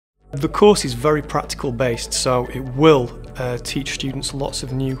The course is very practical based, so it will teach students lots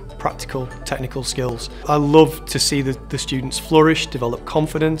of new practical technical skills. I love to see the students flourish, develop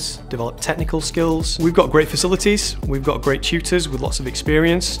confidence, develop technical skills. We've got great facilities, we've got great tutors with lots of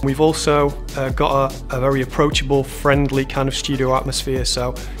experience. We've also got a very approachable, friendly kind of studio atmosphere,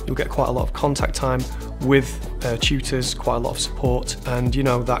 so you'll get quite a lot of contact time with tutors, quite a lot of support, and you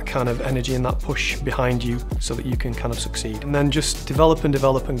know, that kind of energy and that push behind you so that you can kind of succeed. And then just develop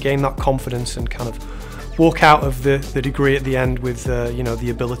and gain that confidence and kind of walk out of the degree at the end with you know, the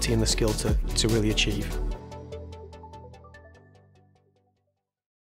ability and the skill to really achieve.